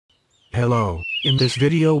Hello, in this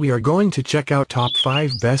video we are going to check out top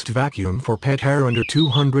 5 best vacuum for pet hair under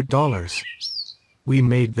 $200. We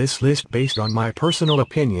made this list based on my personal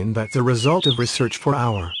opinion that's the result of research for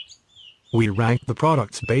our. We ranked the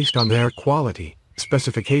products based on their quality,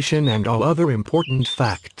 specification and all other important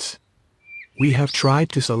facts. We have tried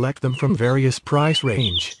to select them from various price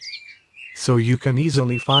range, so you can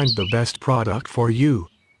easily find the best product for you.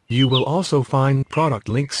 You will also find product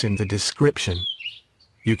links in the description.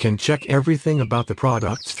 You can check everything about the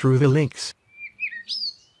products through the links.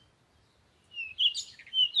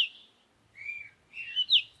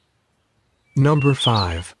 Number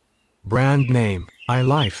 5. Brand name,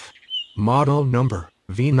 iLife. Model number,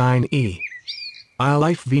 V9E.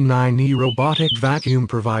 iLife V9E robotic vacuum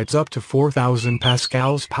provides up to 4,000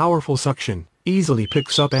 pascals powerful suction, easily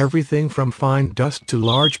picks up everything from fine dust to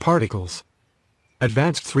large particles.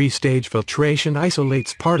 Advanced 3-stage filtration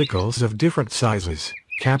isolates particles of different sizes,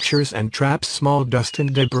 captures and traps small dust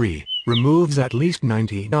and debris, removes at least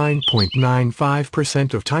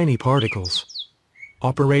 99.95% of tiny particles.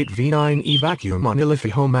 Operate V9E vacuum on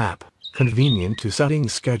iLife Home app, convenient to setting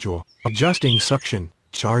schedule, adjusting suction,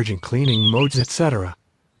 charging cleaning modes etc.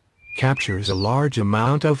 Captures a large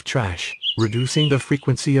amount of trash, reducing the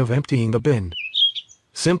frequency of emptying the bin.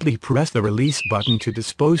 Simply press the release button to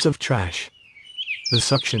dispose of trash. The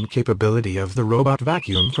suction capability of the robot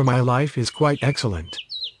vacuum from iLife is quite excellent.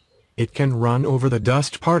 It can run over the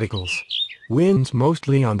dust particles, wins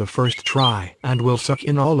mostly on the first try, and will suck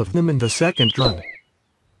in all of them in the second run.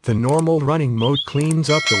 The normal running mode cleans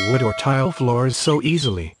up the wood or tile floors so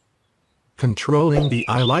easily. Controlling the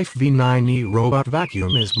iLife V9E robot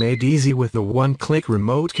vacuum is made easy with the one-click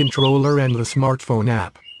remote controller and the smartphone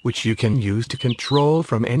app, which you can use to control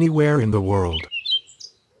from anywhere in the world.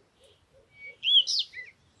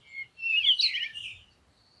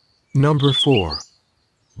 Number 4.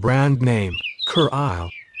 Brand name, Cordless.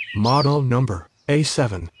 Model number,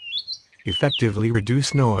 A7. Effectively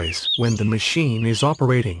reduce noise when the machine is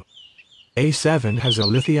operating. A7 has a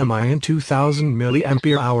lithium-ion 2000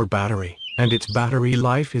 mAh battery, and its battery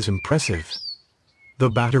life is impressive. The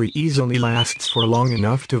battery easily lasts for long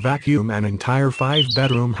enough to vacuum an entire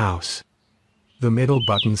 5-bedroom house. The middle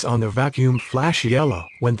buttons on the vacuum flash yellow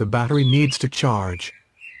when the battery needs to charge.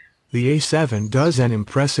 The A7 does an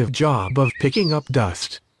impressive job of picking up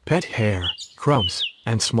dust, pet hair, crumbs,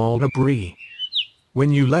 and small debris.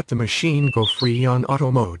 When you let the machine go free on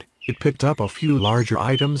auto mode, it picked up a few larger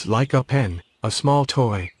items like a pen, a small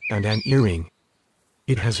toy, and an earring.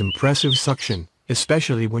 It has impressive suction,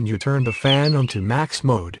 especially when you turn the fan on to max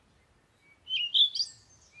mode.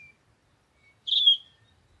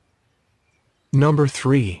 Number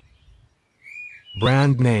 3.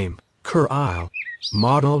 Brand name, Cordless.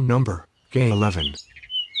 Model number, K11.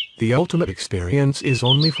 The ultimate experience is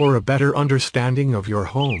only for a better understanding of your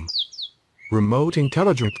home. Remote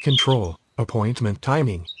intelligent control, appointment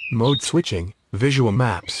timing, mode switching, visual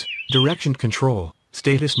maps, direction control,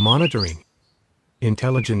 status monitoring.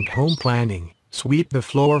 Intelligent home planning, sweep the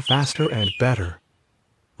floor faster and better.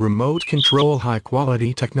 Remote control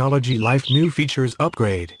high-quality technology life new features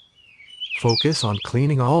upgrade. Focus on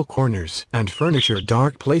cleaning all corners and furniture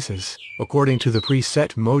dark places, according to the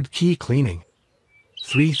preset mode key cleaning.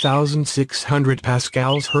 3,600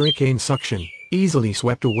 pascals hurricane suction, easily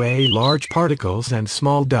swept away large particles and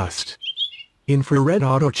small dust. Infrared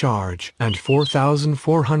auto charge and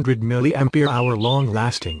 4,400 mAh long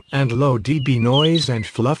lasting and low dB noise and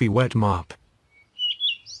fluffy wet mop.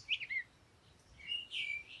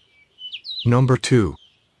 Number 2.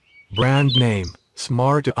 Brand name,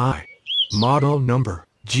 Smart Eye. Model number,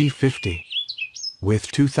 G50. With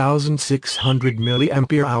 2,600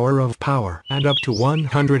 mAh of power and up to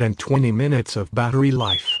 120 minutes of battery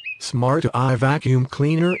life, Smart Eye Vacuum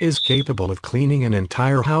Cleaner is capable of cleaning an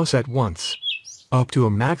entire house at once. Up to a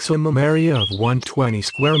maximum area of 120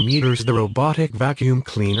 square meters. The robotic vacuum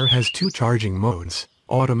cleaner has 2 charging modes,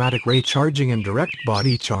 automatic rate charging and direct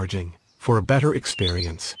body charging, for a better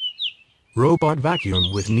experience. Robot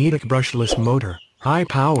vacuum with Nedic brushless motor, high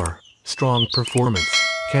power, strong performance,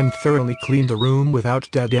 can thoroughly clean the room without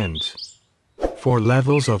dead ends. 4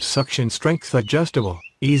 levels of suction strength adjustable,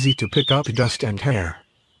 easy to pick up dust and hair.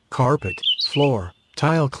 Carpet, floor,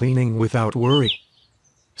 tile cleaning without worry.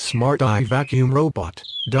 Smart Eye Vacuum Robot,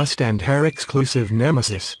 dust and hair exclusive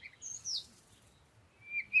nemesis.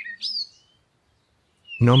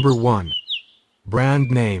 Number 1. Brand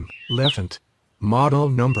name, Elephant. Model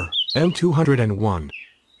number, M201.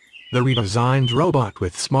 The redesigned robot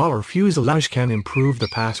with smaller fuselage can improve the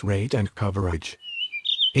pass rate and coverage.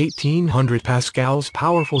 1800 pascals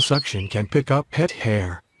powerful suction can pick up pet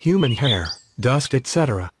hair, human hair, dust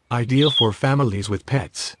etc., ideal for families with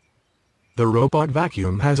pets. The robot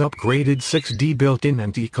vacuum has upgraded 6D built-in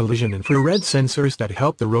anti-collision infrared sensors that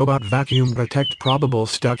help the robot vacuum detect probable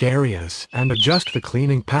stuck areas and adjust the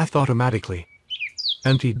cleaning path automatically.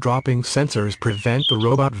 Anti-dropping sensors prevent the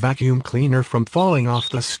robot vacuum cleaner from falling off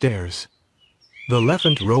the stairs. The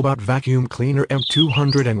Elephant Robot Vacuum Cleaner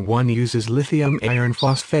M201 uses lithium iron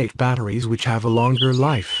phosphate batteries which have a longer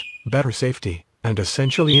life, better safety, and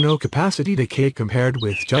essentially no capacity decay compared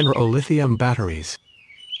with general lithium batteries.